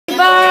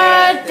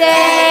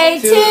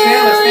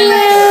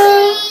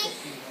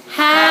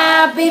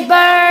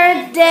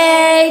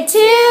birthday to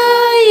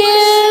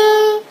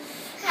you.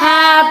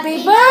 Happy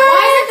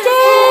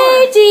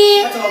birthday,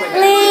 dear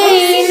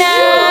Lena.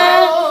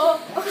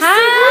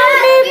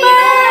 Happy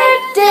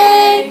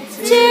birthday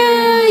to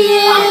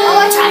you.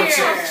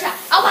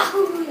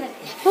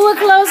 Who will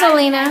close,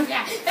 Lena?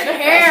 The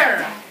hair.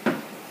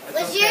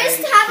 Was yours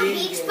to have a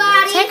beach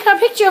body? Take her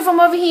picture from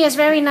over here. It's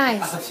very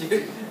nice.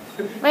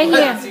 Right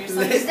here.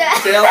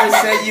 Taylor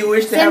said you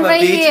wish to have a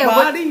right beach here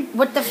body?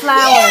 with the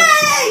flowers.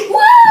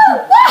 Woo!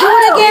 Do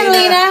it again,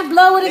 Lena.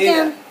 Blow it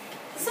again.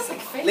 This is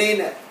like fake.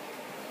 Lena.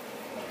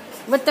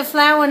 With the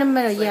flower in the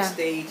middle, yeah.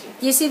 Staging.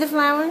 Do you see the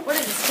flower? What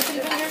is this?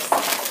 Chicken fingers?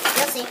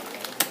 You'll see.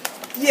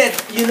 Yeah,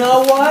 you know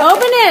what?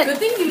 Open it. Good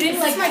thing you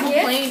didn't like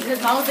complain because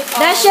mom was like, oh,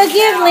 That's your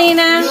gift,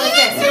 Lena. You're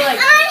like,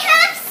 I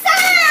have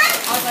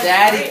some!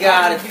 Daddy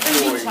got it You for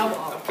need you. trouble.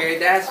 Okay,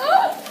 that's... Oh,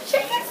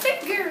 chicken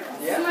fingers.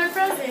 Yeah. This is my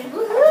present.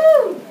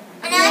 Woohoo!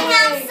 And I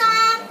have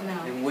some. No.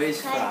 And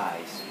whiz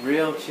fries.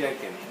 Real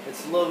chicken.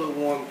 It's a little bit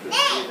warm because,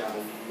 you know,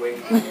 wait.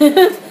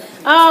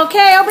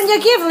 Okay, open your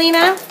gift,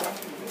 Lena.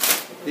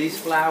 These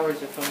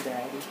flowers are from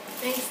Daddy.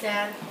 Thanks,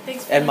 Dad.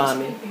 Thanks for And the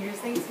Mommy. chicken fingers.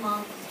 Thanks,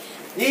 Mom.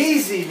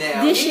 Easy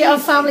now. This year, our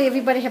family,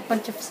 everybody have a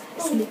bunch of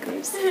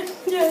sneakers.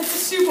 Yeah, it's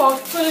a shoe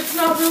box, but it's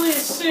not really a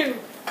shoe.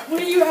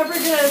 When are you ever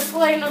going to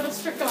play another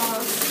trick on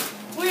us?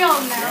 We all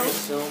That know. is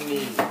so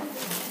mean.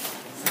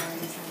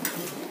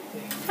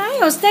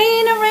 Kyle, stay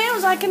in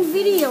around so I can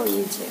video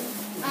you two.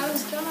 I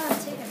was gonna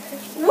take a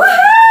picture.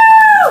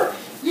 Woohoo!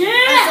 Yeah!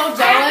 I'm so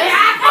jealous.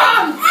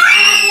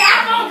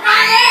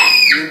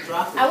 You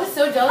dropped it. I was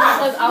so jealous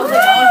because I was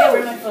like, I want to get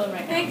rid of my phone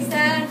right now. Thanks,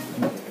 Dad.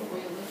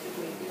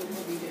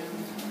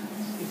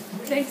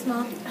 Thanks,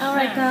 Mom. All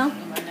right, girl.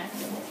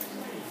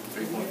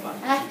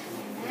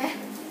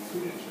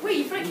 3.5. Wait,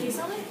 you put a case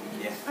on it?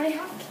 Yeah. I already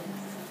have a case.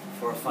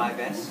 For a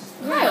 5S?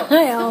 Kyle,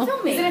 Kyle. don't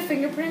film me. Is it a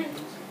fingerprint?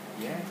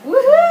 Yeah.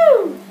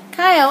 Woohoo!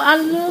 Kyle, I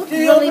look Did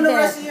you really open the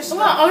rest of bad. your Come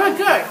on, stuff? I look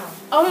good.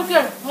 I look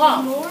good. Come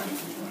on. More?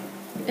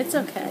 It's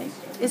okay.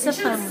 It's a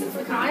family.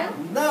 For Kyle?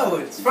 No,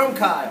 it's from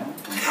Kyle.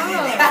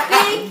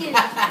 Bacon.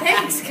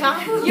 Thanks,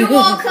 Kyle. You're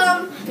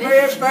welcome. For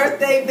your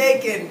birthday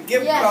bacon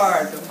gift Yes.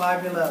 card to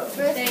Five You Love.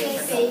 Birthday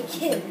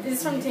bacon. Is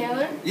this from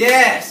Taylor?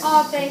 Yes.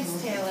 Oh, thanks,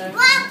 Taylor.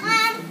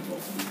 Welcome.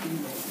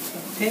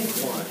 Pink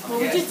one. What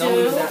would you Yes, do don't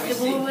lose that if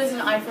receipt. it was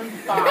an iPhone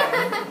 5?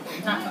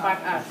 Not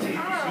 5S.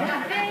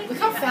 Look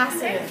how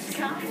fast it is.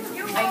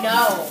 I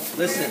know.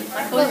 Listen.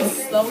 My phone is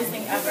the slowest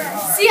thing ever.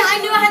 See, I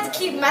knew I had to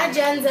keep my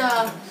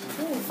agenda.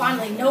 Ooh,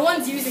 finally, no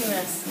one's using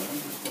this.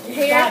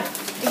 Here. Dad,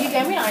 if you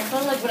get me an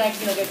iPhone, like when I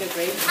get like a good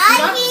grade, I'm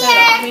can you not set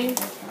it up for me?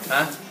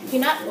 Huh? Can you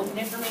not open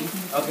it for me?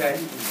 Okay.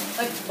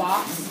 Like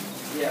box.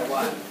 Yeah,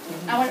 what?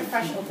 I want it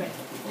fresh open.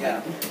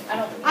 Yeah.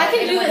 I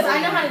can do this. I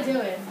know how to do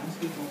it.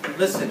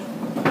 Listen,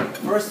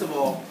 first of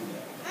all,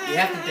 you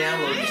have to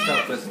download your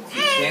stuff because you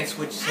can't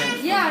switch SIMs.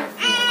 from Yeah, your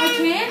phone. I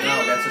can.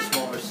 No, that's a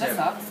smaller SIM.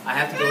 sucks. I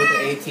have to go with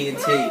the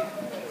AT&T.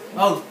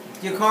 Oh,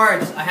 your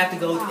cards. I have to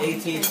go with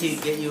AT&T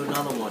to get you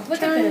another one.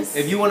 Look at this.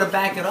 If you want to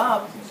back it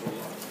up.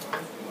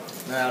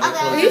 No, they're Okay.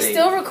 closed Are you at 8.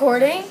 still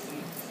recording?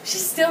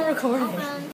 She's still recording.